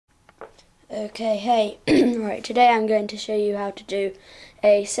Okay, hey, right, today I'm going to show you how to do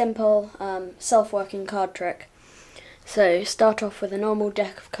a simple self-working card trick. So start off with a normal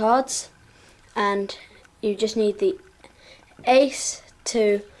deck of cards, and you just need the ace,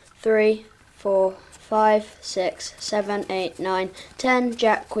 2, 3, 4, 5, 6, 7, 8, 9, 10,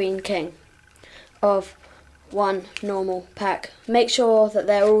 jack, queen, king of one normal pack. Make sure that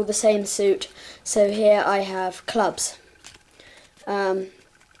they're all the same suit. So here I have clubs.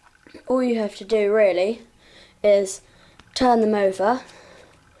 All you have to do really is turn them over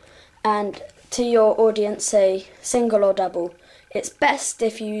and to your audience say single or double. It's best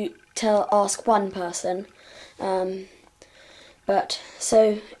if you ask one person, but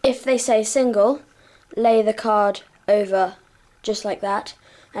so if they say single, lay the card over just like that,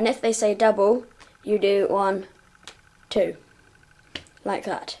 and if they say double, you do 1, 2 like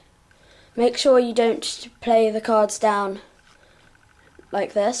that. Make sure you don't play the cards down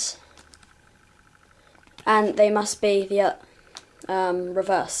like this, and they must be the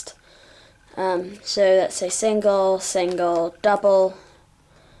reversed. So let's say single, single, double,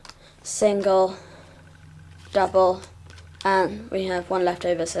 single, double, and we have one left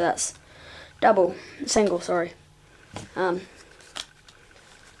over, so that's single, sorry.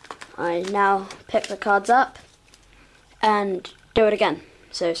 I now pick the cards up and do it again.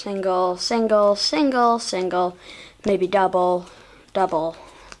 So single, single, single, single, maybe double, double,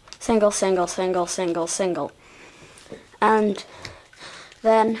 single, single, single, single, single. And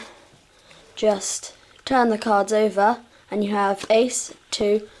then just turn the cards over and you have ace,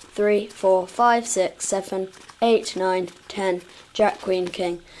 2, 3, 4, 5, 6, 7, 8, 9, 10, jack, queen,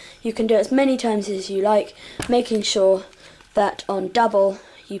 king. You can do it as many times as you like, making sure that on double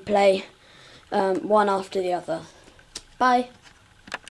you play one after the other. Bye.